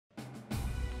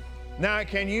Now,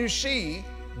 can you see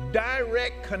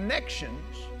direct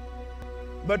connections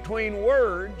between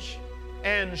words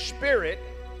and spirit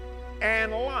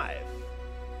and life?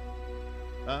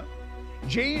 Huh?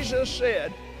 Jesus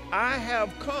said, I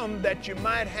have come that you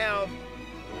might have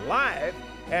life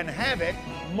and have it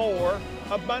more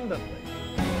abundantly.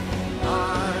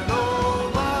 I know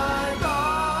my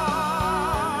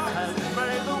God has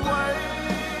made the way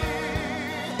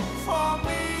for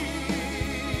me.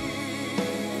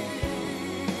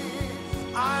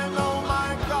 I know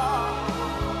my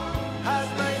God has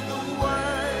made the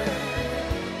way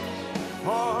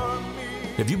for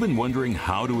me. Have you been wondering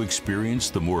how to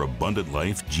experience the more abundant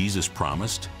life Jesus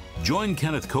promised? Join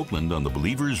Kenneth Copeland on the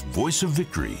Believer's Voice of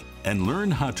Victory and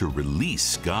learn how to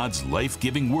release God's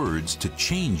life-giving words to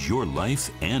change your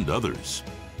life and others.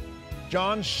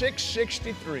 John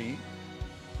 6:63,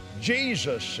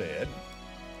 Jesus said,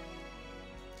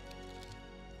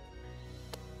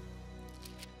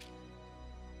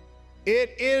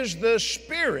 it is the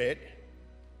Spirit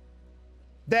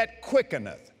that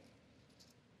quickeneth.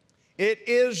 It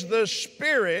is the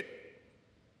Spirit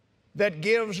that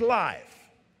gives life.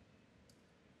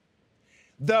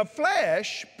 The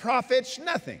flesh profits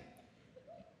nothing.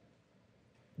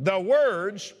 The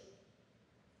words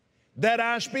that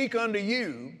I speak unto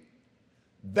you,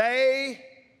 they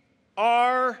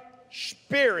are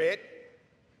spirit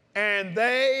and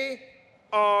they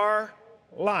are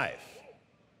life.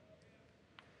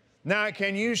 Now,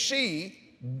 can you see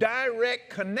direct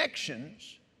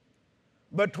connections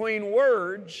between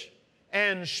words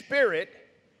and spirit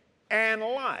and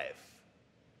life?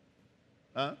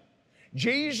 Huh?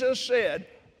 Jesus said,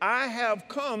 I have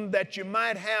come that you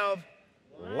might have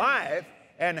life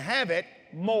and have it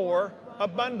more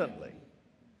abundantly.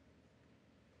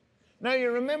 Now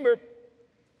you remember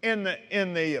in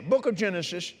the book of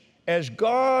Genesis, as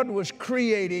God was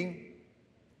creating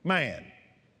man,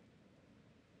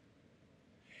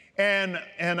 and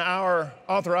our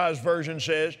Authorized Version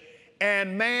says,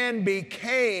 and man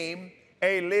became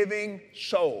a living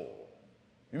soul.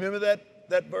 You remember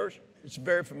that verse? It's a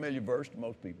very familiar verse to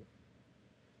most people.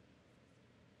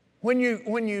 When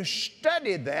you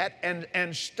study that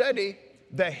and study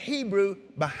the Hebrew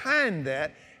behind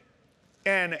that,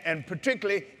 and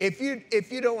particularly if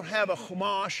you don't have a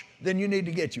Chumash, then you need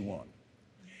to get you one.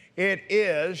 It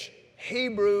is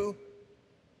Hebrew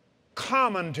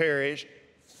commentaries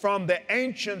from the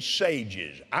ancient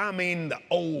sages. I mean the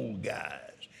old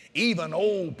guys. Even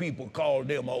old people called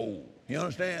them old. You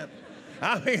understand?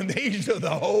 I mean, these are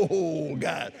the old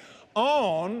guys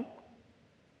on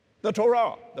the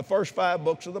Torah, the first 5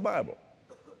 books of the Bible.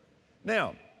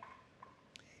 Now,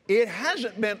 it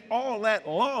hasn't been all that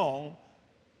long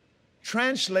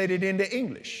translated into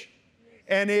English,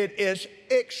 and it is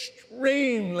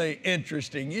extremely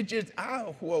interesting. You just,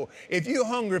 whoa. If you're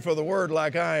hungry for the word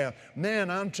like I am, man,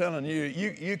 I'm telling you,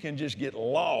 you can just get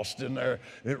lost in there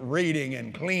reading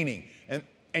and gleaning,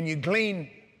 and you glean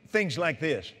things like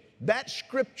this. That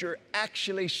scripture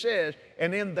actually says,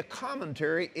 and in the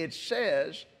commentary it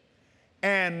says,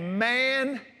 and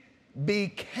man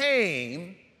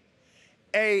became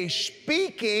a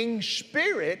speaking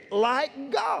spirit like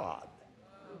God.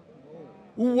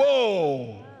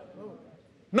 Whoa.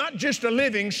 Not just a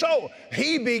living soul.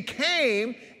 He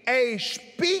became a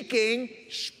speaking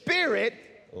spirit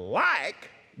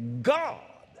like God.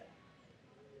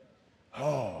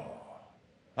 Oh.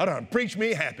 I done preach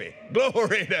me happy.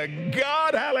 Glory to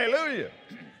God. Hallelujah.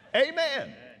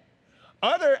 Amen.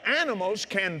 Other animals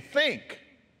can think.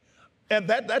 And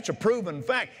that's a proven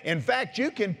fact. In fact,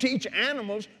 you can teach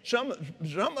animals, some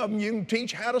of them you can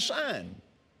teach how to sign.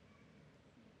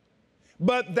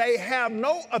 But they have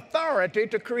no authority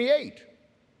to create.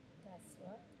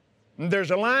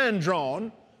 There's a line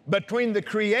drawn between the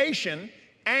creation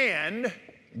and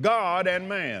God and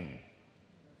man.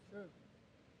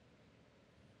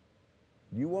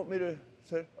 You want me to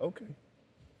say, okay.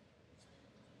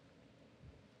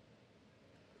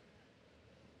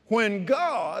 When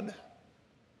God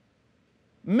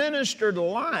ministered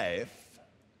life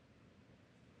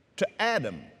to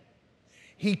Adam,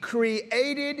 He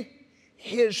created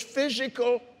his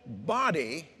physical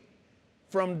body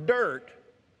from dirt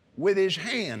with His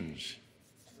hands.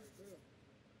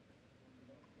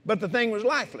 But the thing was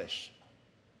lifeless.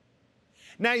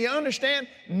 Now you understand,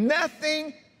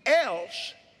 nothing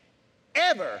else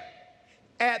ever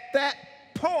at that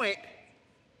point,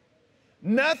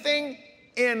 nothing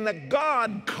in the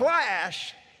God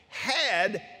class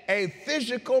had a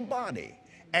physical body.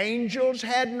 Angels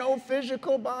had no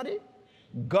physical body.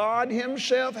 God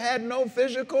Himself had no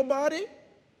physical body.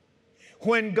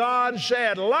 When God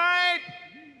said light,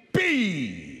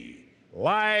 be.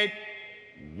 Light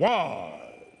was.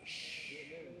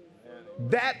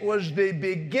 That was the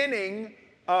beginning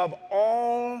of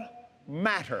all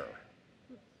matter.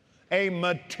 A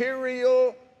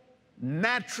material,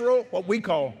 natural, what we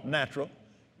call natural,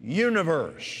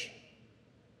 universe.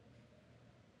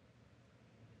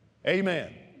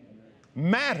 Amen.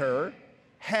 Matter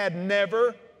had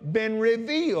never been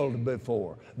revealed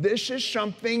before. This is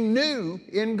something new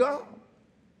in God.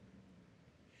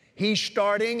 He's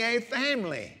starting a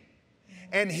family,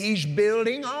 and He's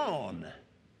building on.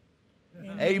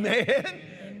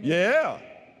 Amen. Yeah.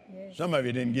 Some of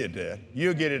you didn't get that.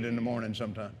 You'll get it in the morning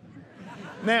sometime.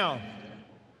 Now,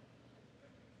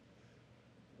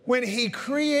 when He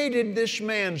created this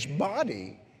man's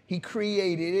body, He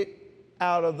created it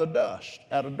out of the dust,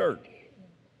 out of dirt.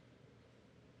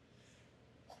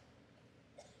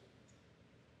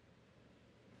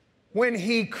 When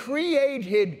He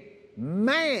created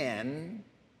man,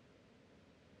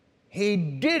 He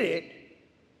did it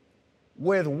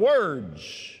with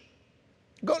words.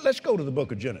 Let's go to the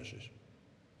book of Genesis.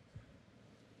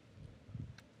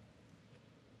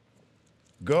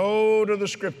 Go to the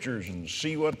scriptures and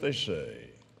see what they say.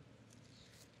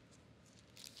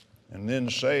 And then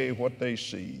say what they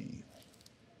see.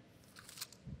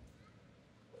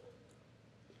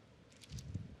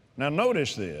 Now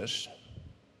notice this.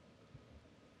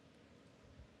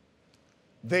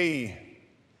 The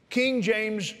King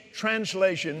James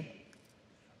translation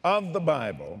of the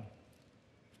Bible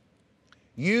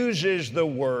uses the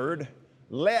word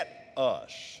let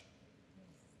us.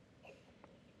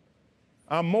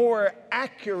 A more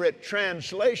accurate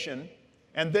translation,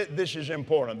 and this is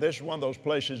important. This is one of those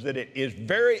places that it is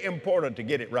very important to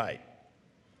get it right.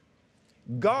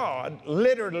 God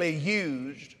literally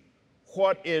used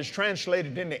what is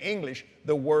translated into English,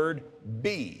 the word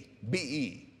be,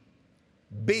 B-E,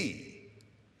 be.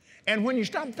 And when you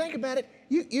stop and think about it,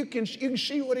 you can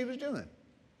see what He was doing.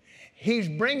 He's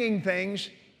bringing things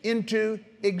into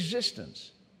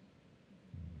existence.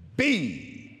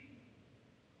 Be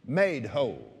made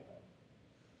whole.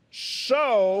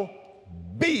 So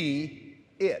be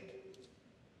it.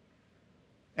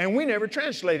 And we never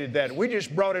translated that. We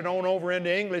just brought it on over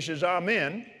into English as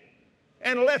amen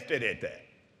and left it at that.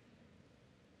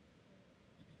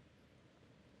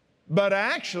 But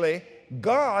actually,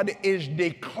 God is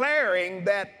declaring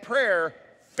that prayer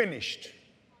finished.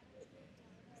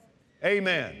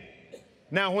 Amen.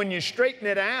 Now, when you straighten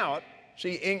it out,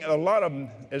 see, a lot of them,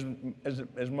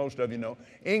 as most of you know,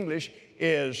 English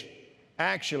is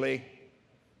actually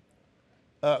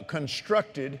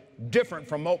constructed different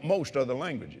from most other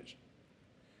languages.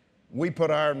 We put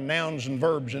our nouns and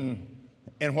verbs in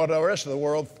what the rest of the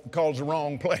world calls the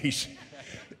wrong place.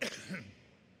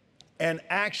 And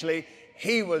actually,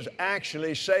 he was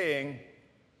actually saying,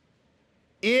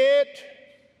 it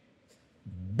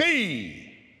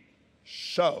be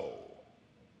so.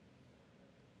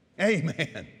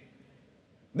 Amen.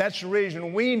 That's the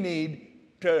reason we need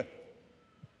to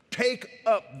take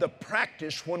up the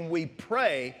practice when we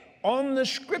pray on the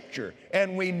Scripture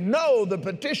and we know the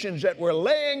petitions that we're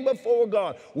laying before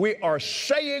God. We are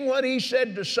saying what He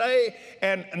said to say,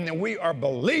 and we are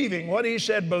believing what He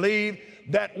said believe,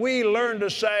 that we learn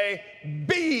to say,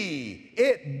 be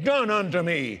it done unto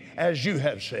me as you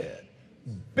have said.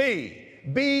 Be.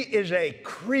 Be is a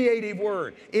creative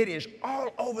word. It is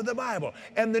all over the Bible.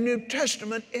 And the New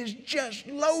Testament is just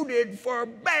loaded for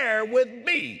bear with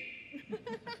be.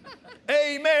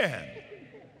 Amen.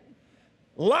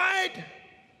 Light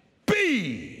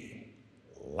be.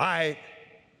 Light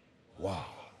was.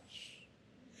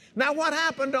 Now what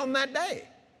happened on that day?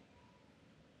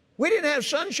 We didn't have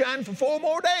sunshine for 4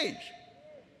 more days.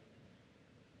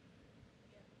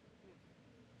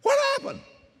 What happened?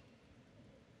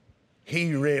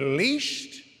 He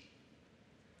released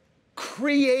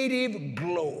creative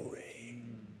glory.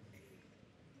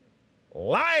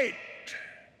 Light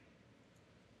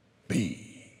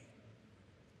be.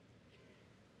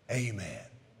 Amen.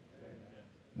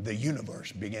 The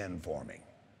universe began forming.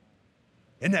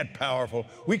 Isn't that powerful?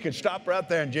 We could stop right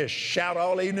there and just shout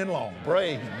all evening long.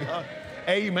 Praise God.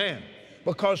 Amen.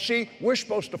 Because, see, we're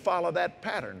supposed to follow that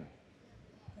pattern.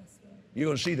 You're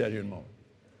going to see that here in a moment.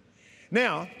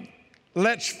 Now,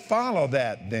 let's follow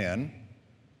that then.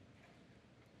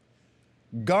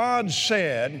 God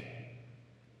said,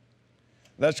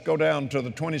 let's go down to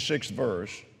the 26th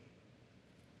verse.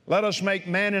 Let us make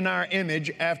man in our image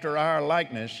after our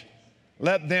likeness.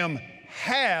 Let them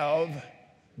have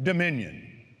dominion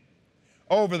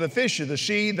over the fish of the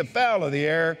sea, the fowl of the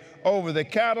air, over the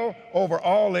cattle, over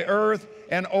all the earth,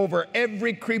 and over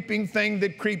every creeping thing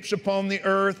that creeps upon the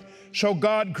earth. So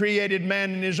God created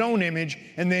man in his own image.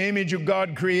 In the image of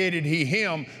God created he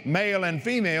him. Male and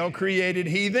female created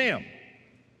he them.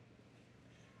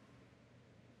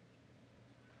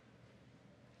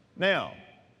 Now,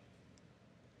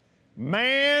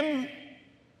 man,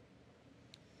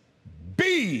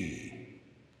 be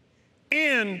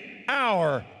in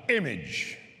our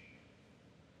image.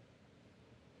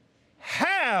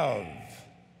 Have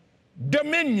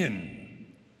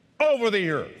dominion over the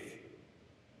earth.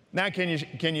 Now, can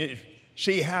you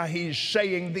see how he's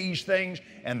saying these things?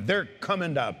 And they're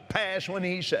coming to pass when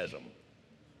he says them.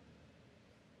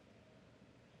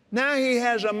 Now he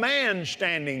has a man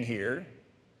standing here,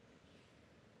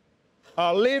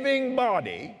 a living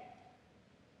body,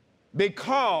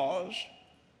 because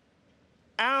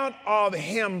out of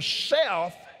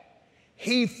himself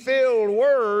he filled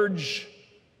words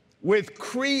with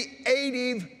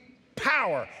creative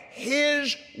power.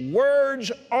 His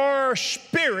words are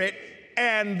spirit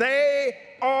and they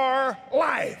are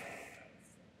life.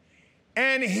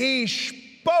 And he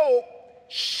spoke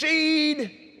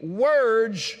seed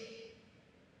words,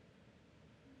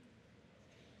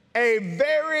 a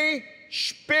very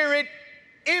spirit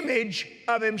image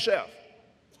of himself.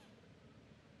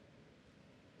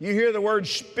 You hear the word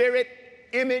spirit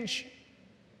image?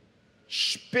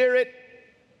 Spirit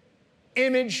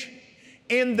image,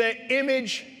 in the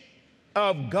image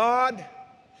of God.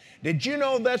 Did you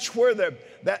know that's where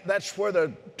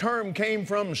the term came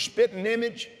from, spitting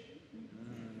image?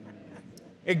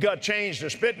 It got changed to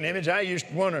spitting image. I used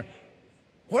to wonder,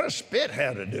 what does spit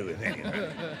have to do with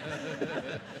anything?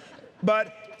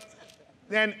 But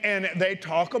and they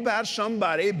talk about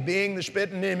somebody being the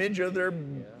spitting image of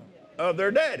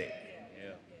their daddy.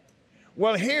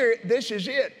 Well, here, this is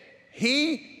it.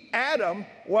 Adam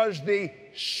was the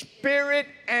spirit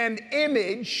and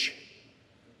image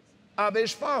of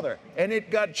his father. And it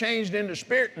got changed into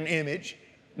spirit and image.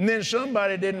 And then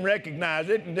somebody didn't recognize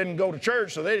it and didn't go to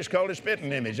church, so they just called it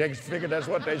spitting image. They figured that's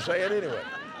what they say it anyway.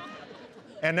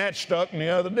 And that stuck and the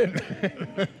other didn't.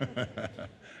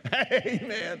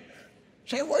 Amen.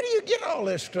 Say, where do you get all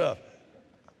this stuff?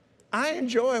 I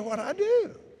enjoy what I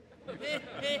do.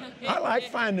 I like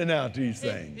finding out these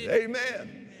things.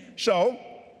 Amen. So,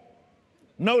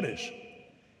 notice.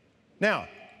 Now,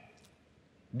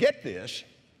 get this.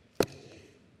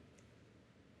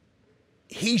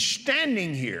 He's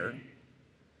standing here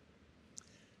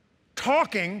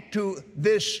talking to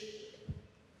this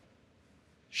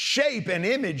shape and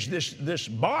image, this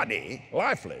body,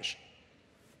 lifeless.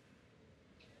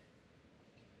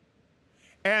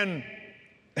 And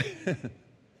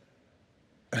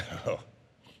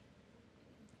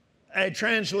a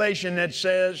translation that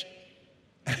says,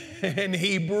 and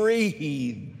he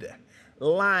breathed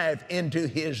life into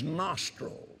his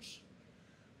nostrils.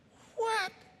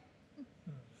 What?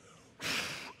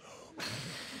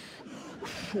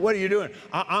 What are you doing?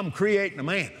 I'm creating a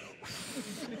man.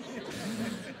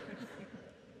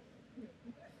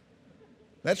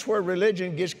 That's where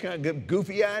religion gets kind of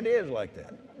goofy ideas like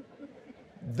that.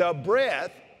 The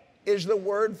breath is the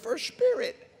word for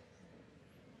spirit.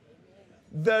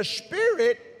 The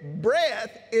spirit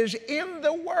breath is in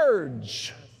the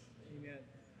words. Amen.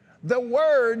 The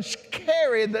words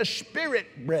carry the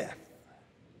spirit breath.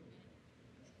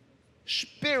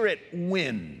 Spirit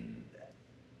wind.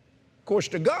 Of course,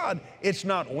 to God, it's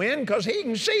not wind because he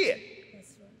can see it.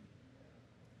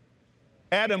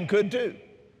 Adam could too,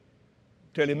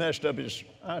 till he messed up his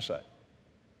eyesight.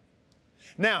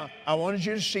 Now, I wanted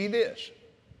you to see this.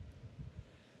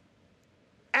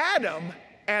 Adam,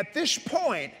 at this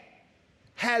point,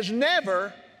 has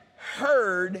never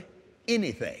heard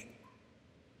anything.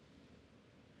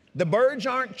 The birds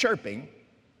aren't chirping.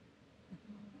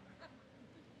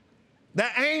 The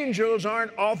angels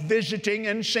aren't off visiting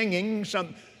and singing.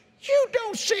 You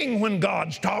don't sing when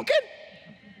God's talking.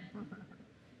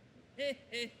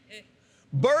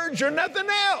 Birds are nothing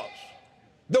else.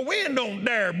 The wind don't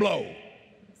dare blow.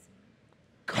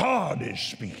 God is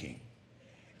speaking.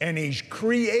 And he's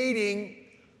creating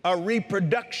a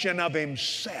reproduction of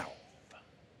himself.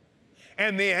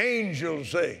 And the angels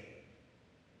say,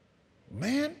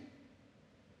 man,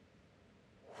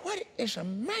 what is a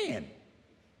man?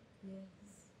 Yes.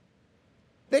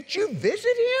 That you visit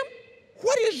him?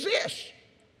 What is this?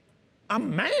 A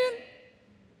man?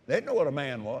 They didn't know what a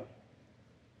man was.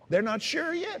 They're not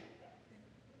sure yet.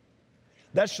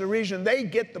 That's the reason they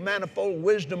get the manifold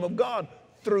wisdom of God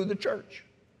through the church.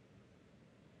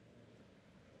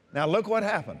 Now look what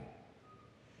happened.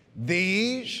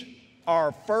 These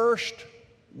are first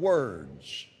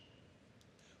words.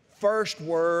 First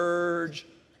words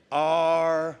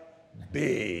are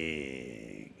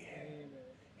big.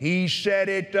 He said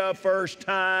it the first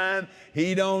time.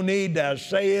 He don't need to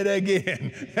say it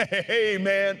again.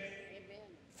 Amen.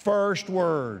 First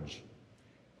words.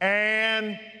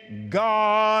 And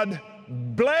God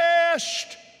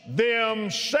blessed them,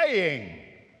 saying,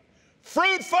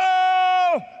 fruitful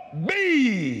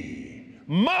be,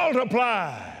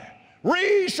 multiply,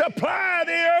 resupply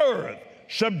the earth,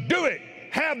 subdue it,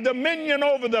 have dominion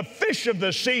over the fish of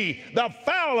the sea, the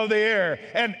fowl of the air,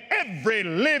 and every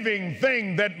living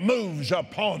thing that moves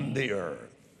upon the earth.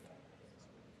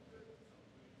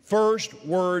 First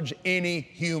words any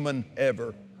human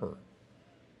ever heard.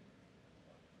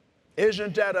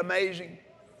 Isn't that amazing?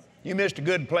 You missed a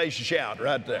good place to shout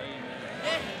right there.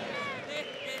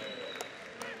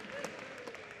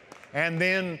 And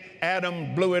then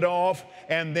Adam blew it off,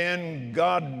 and then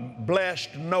God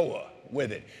blessed Noah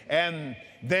with it. And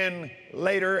then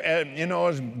later,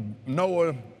 as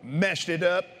Noah messed it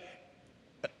up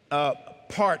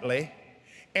partly,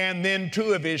 and then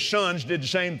two of his sons did the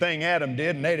same thing Adam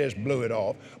did, and they just blew it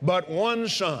off. But one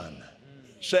son,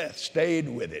 Seth, stayed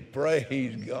with it.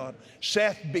 Praise God.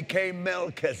 Seth became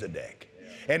Melchizedek,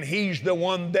 and he's the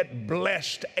one that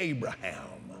blessed Abraham.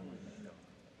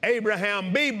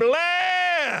 Abraham, be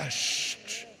blessed,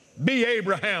 be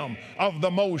Abraham of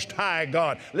the Most High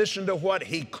God. Listen to what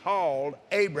he called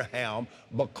Abraham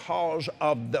because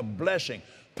of the blessing.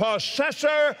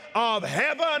 Possessor of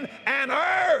heaven and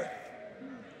earth.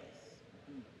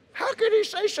 How could he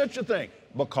say such a thing?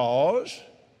 Because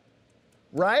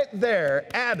right there,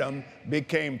 Adam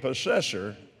became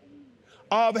possessor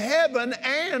of heaven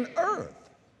and earth.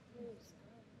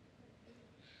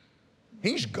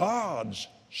 He's God's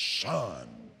son.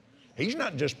 He's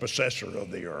not just possessor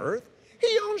of the earth.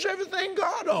 He owns everything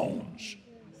God owns.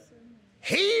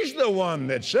 He's the one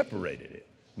that separated it,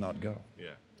 not God.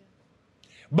 Yeah.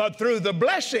 But through the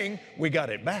blessing, we got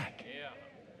it back.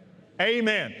 Yeah.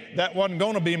 Amen. That wasn't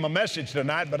going to be my message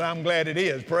tonight, but I'm glad it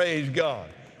is. Praise God.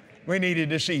 We needed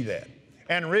to see that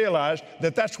and realize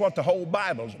that that's what the whole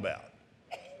Bible's about.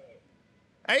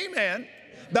 Amen.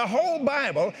 The whole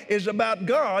Bible is about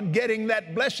God getting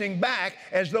that blessing back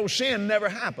as though sin never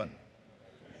happened.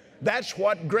 That's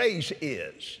what grace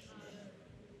is.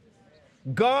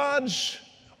 God's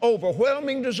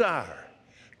overwhelming desire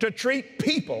to treat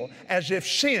people as if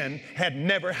sin had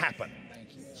never happened.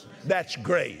 That's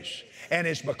grace. And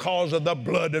it's because of the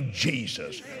blood of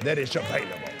Jesus that it's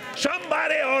available.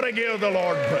 Somebody ought to give the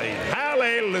Lord praise.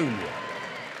 Hallelujah.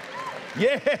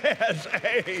 Yes,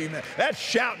 amen. That's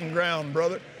shouting ground,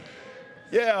 brother.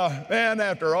 Yeah, man,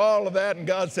 after all of that, and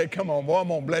God said, come on, boy, I'm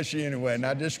going to bless you anyway.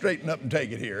 Now just straighten up and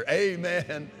take it here.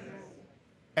 Amen.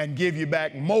 And give you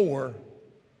back more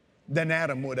than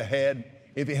Adam would have had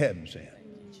if he hadn't sinned.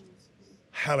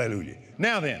 Hallelujah.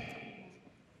 Now then,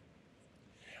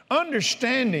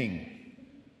 understanding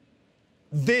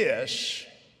this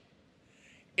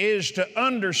is to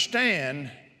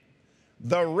understand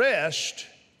the rest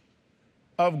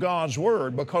of God's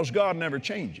Word, because God never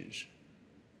changes.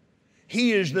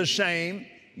 He is the same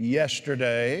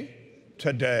yesterday,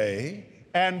 today,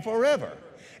 and forever.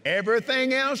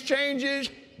 Everything else changes,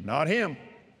 not Him.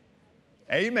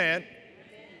 Amen.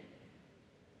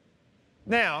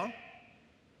 Now,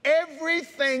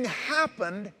 everything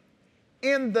happened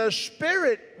in the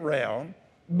spirit realm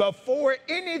before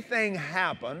anything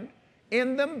happened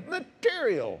in the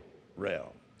material realm.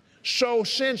 So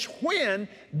since when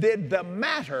did the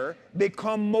matter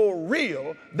become more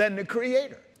real than the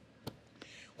Creator?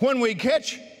 When we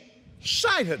catch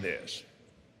sight of this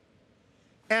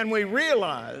and we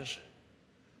realize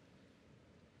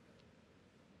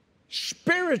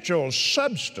spiritual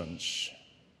substance,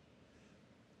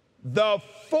 the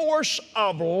force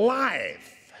of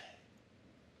life,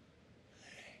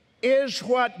 is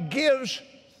what gives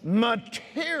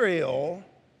material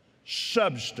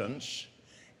substance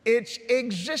its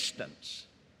existence.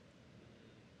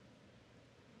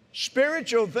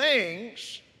 Spiritual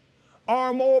things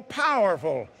are more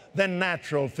powerful than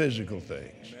natural physical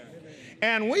things.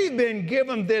 And we've been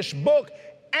given this book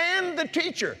and the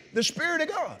teacher, the Spirit of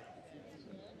God,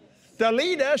 to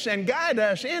lead us and guide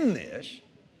us in this,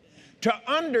 to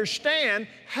understand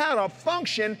how to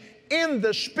function in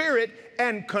the Spirit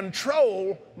and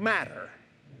control matter.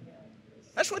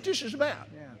 That's what this is about.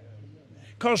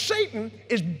 Because Satan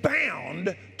is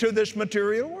bound to this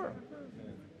material world.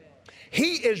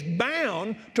 He is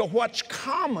bound to what's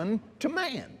common to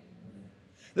man.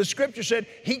 The Scripture said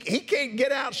he can't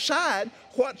get outside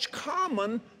what's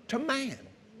common to man.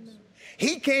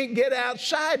 He can't get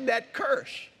outside that curse.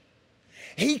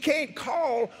 He can't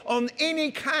call on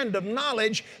any kind of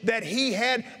knowledge that he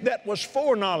had that was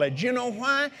foreknowledge. You know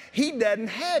why? He doesn't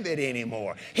have it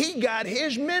anymore. He got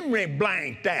his memory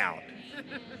blanked out.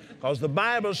 Because the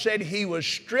Bible said he was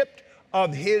stripped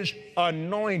of his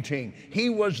anointing. He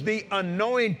was the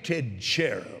anointed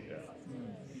cherub.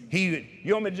 You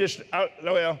want me to just,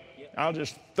 I'll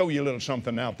just throw you a little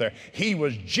something out there. He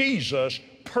was Jesus'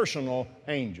 personal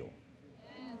angel.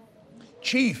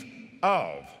 Chief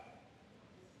of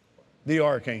the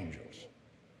archangels.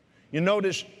 You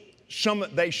notice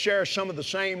they share some of the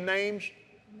same names.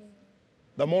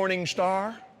 The morning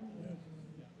star.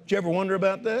 Did you ever wonder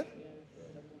about that?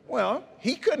 Well,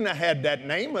 he couldn't have had that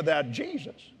name without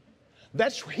Jesus.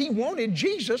 He wanted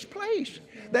Jesus' place.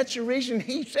 That's the reason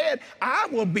he said, I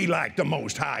will be like the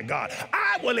Most High God.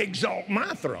 I will exalt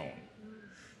my throne.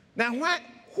 Now,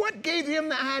 what gave him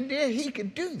the idea he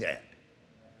could do that?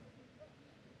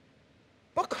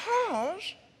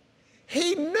 Because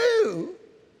he knew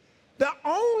the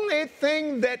only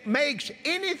thing that makes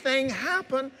anything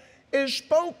happen is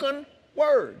spoken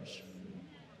words.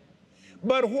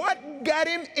 But what got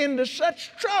him into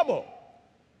such trouble?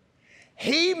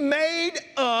 He made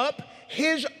up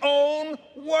his own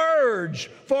words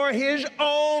for his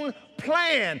own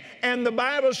plan. And the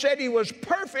Bible said he was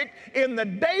perfect in the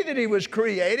day that he was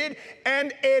created,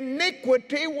 and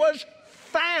iniquity was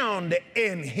found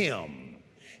in him.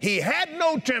 He had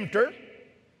no tempter.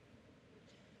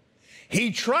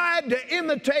 He tried to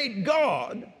imitate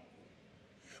God,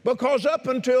 because up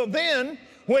until then,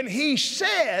 when he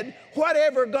said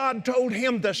whatever God told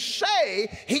him to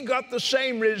say, he got the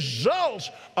same results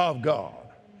of God.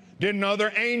 Didn't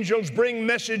other angels bring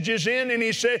messages in? And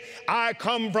he said, I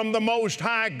come from the Most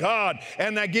High God,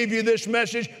 and I give you this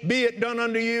message, be it done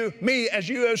unto you, me as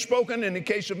you have spoken, in the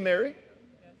case of Mary.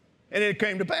 And it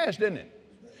came to pass, didn't it?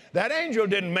 That angel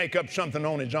didn't make up something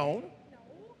on his own.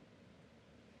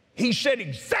 He said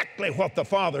exactly what the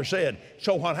Father said.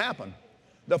 So what happened?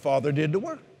 The Father did the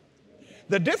work.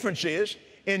 The difference is,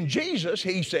 in Jesus,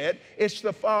 he said, it's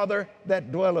the Father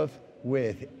that dwelleth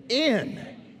within.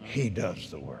 He does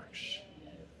the works.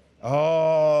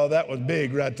 Oh, that was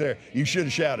big right there. You should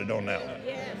have shouted on that one.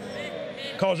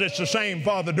 Because it's the same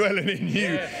Father dwelling in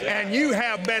you. And you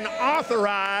have been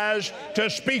authorized to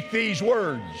speak these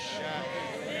words.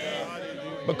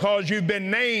 Because you've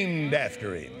been named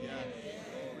after him.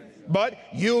 But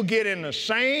you'll get in the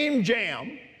same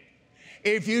jam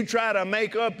if you try to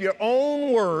make up your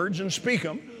own words and speak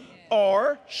them,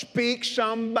 or speak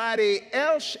somebody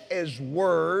else's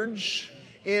words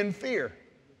in fear.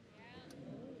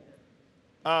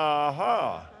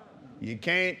 Aha. You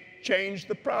can't change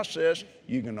the process.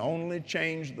 You can only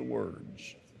change the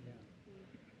words.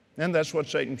 And that's what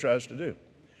Satan tries to do.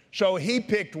 So he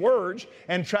picked words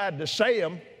and tried to say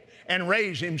them and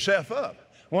raise himself up.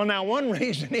 Well, now, one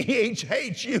reason he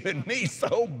hates you and me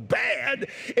so bad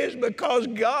is because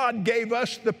God gave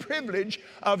us the privilege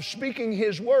of speaking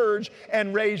his words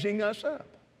and raising us up.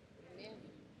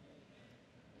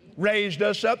 Raised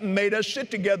us up and made us sit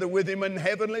together with him in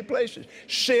heavenly places.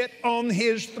 Sit on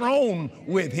his throne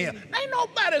with him. Ain't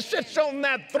nobody sits on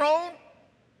that throne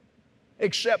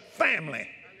except family.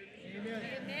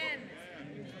 Amen.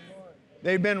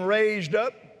 They've been raised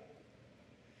up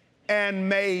and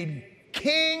made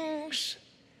kings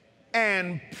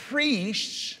and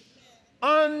priests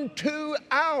unto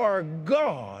our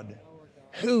God,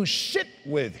 who sit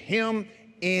with him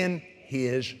in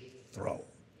his throne.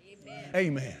 Amen.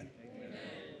 Amen.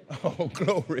 Oh,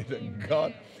 glory to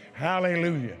God.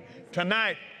 Hallelujah.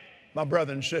 Tonight, my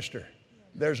brother and sister,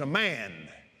 there's a man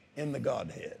in the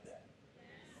Godhead.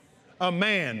 A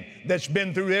man that's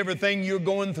been through everything you're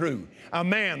going through. A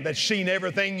man that's seen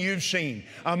everything you've seen.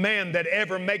 A man that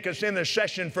ever maketh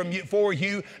intercession for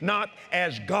you, not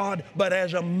as God, but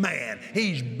as a man.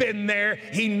 He's been there.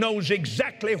 He knows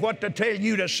exactly what to tell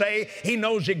you to say. He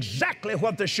knows exactly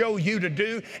what to show you to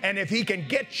do. And if he can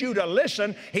get you to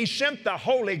listen, he sent the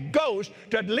Holy Ghost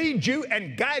to lead you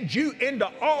and guide you into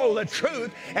all the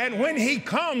truth. And when he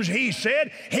comes, he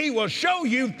said, he will show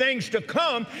you things to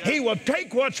come. He will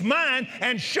take what's mine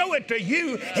and show it to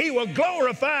you. He will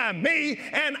glorify me,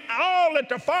 and all that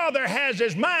the Father has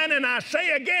is mine. And I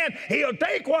say again, he'll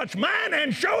take what's mine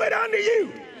and show it unto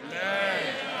you.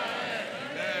 Amen.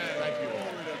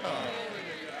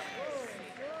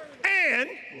 And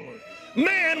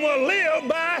man will live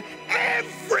by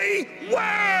every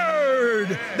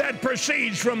word that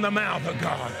proceeds from the mouth of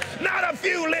God. Not a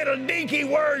few little dinky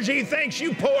words he thinks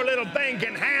you poor little thing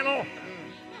can handle.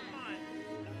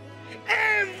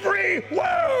 Every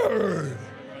word.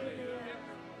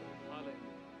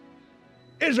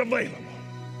 is available.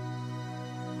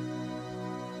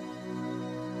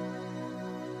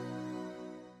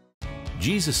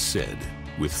 Jesus said,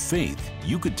 with faith,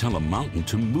 you could tell a mountain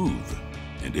to move,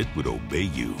 and it would obey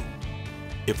you.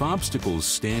 If obstacles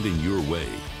stand in your way,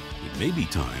 it may be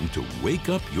time to wake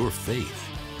up your faith.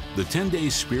 The 10-day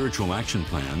spiritual action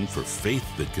plan for faith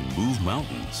that can move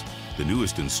mountains, the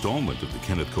newest installment of the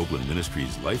Kenneth Copeland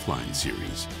Ministries Lifeline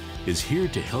series, is here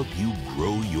to help you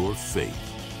grow your faith.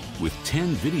 With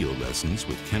 10 video lessons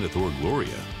with Kenneth or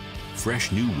Gloria,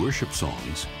 fresh new worship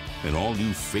songs, an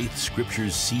all-new Faith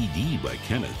Scriptures CD by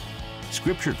Kenneth,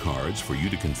 scripture cards for you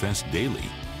to confess daily,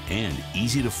 and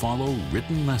easy-to-follow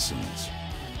written lessons.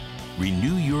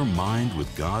 Renew your mind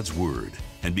with God's Word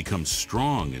and become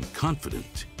strong and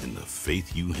confident in the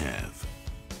faith you have.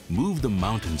 Move the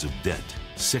mountains of debt,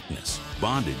 sickness,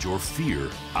 bondage, or fear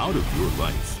out of your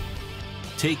life.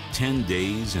 Take 10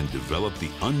 days and develop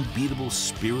the unbeatable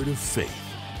spirit of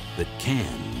faith that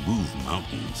can move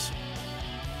mountains.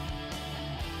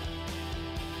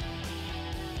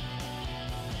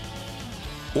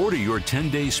 Order your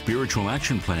 10-day spiritual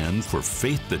action plan for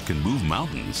faith that can move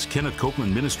mountains, Kenneth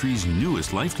Copeland Ministries'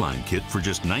 newest Lifeline kit, for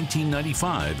just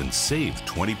 $19.95 and save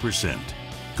 20%.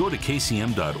 Go to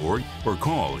kcm.org or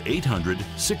call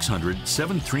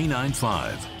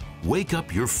 800-600-7395. Wake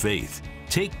up your faith.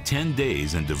 Take 10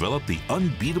 days and develop the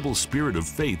unbeatable spirit of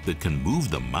faith that can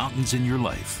move the mountains in your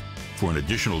life. For an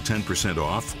additional 10%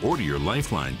 off, order your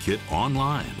Lifeline kit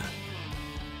online.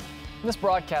 In this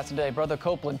broadcast today, Brother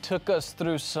Copeland took us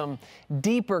through some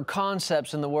deeper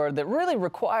concepts in the Word that really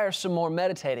require some more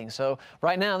meditating. So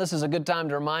right now, this is a good time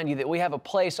to remind you that we have a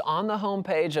place on the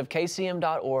homepage of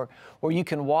kcm.org where you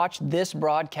can watch this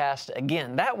broadcast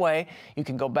again. That way, you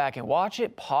can go back and watch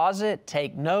it, pause it,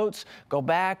 take notes, go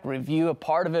back, review a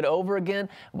part of it over again.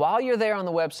 While you're there on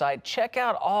the website, check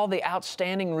out all the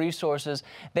outstanding resources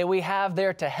that we have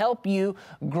there to help you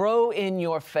grow in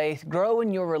your faith, grow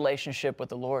in your relationship with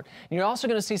the Lord. You're also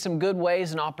going to see some good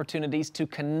ways and opportunities to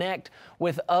connect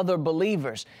with other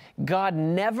believers. God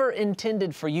never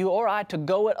intended for you or I to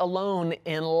go it alone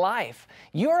in life.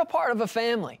 You're a part of a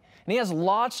family. And He has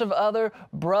lots of other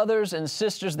brothers and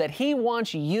sisters that He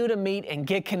wants you to meet and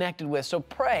get connected with. So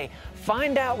pray,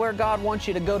 find out where God wants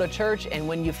you to go to church, and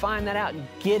when you find that out,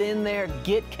 get in there,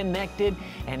 get connected,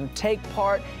 and take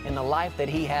part in the life that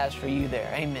He has for you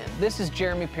there. Amen. This is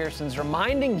Jeremy Pearsons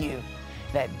reminding you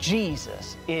that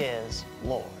Jesus is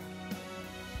Lord.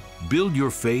 Build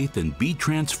your faith and be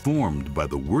transformed by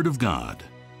the Word of God.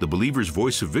 The Believer's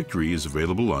Voice of Victory is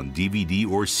available on DVD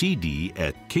or CD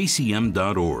at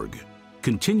kcm.org.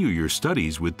 Continue your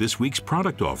studies with this week's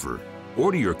product offer.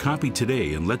 Order your copy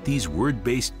today and let these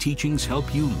word-based teachings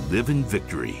help you live in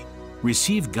victory.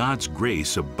 Receive God's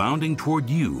grace abounding toward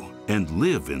you and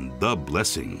live in the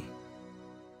blessing.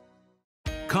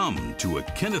 Come to a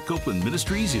Kenneth Copeland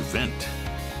Ministries event.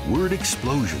 Word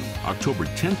Explosion, October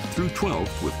 10th through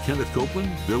 12th with Kenneth Copeland,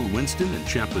 Bill Winston, and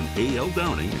Chaplain A.L.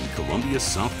 Downing in Columbia,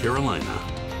 South Carolina.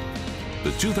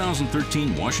 The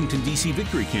 2013 Washington, D.C.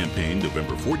 Victory Campaign,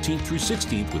 November 14th through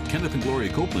 16th with Kenneth and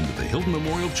Gloria Copeland at the Hilton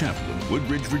Memorial Chapel in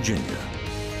Woodbridge, Virginia.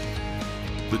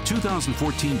 The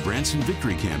 2014 Branson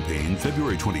Victory Campaign,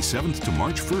 February 27th to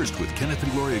March 1st with Kenneth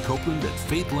and Gloria Copeland at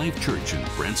Faith Life Church in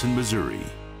Branson, Missouri.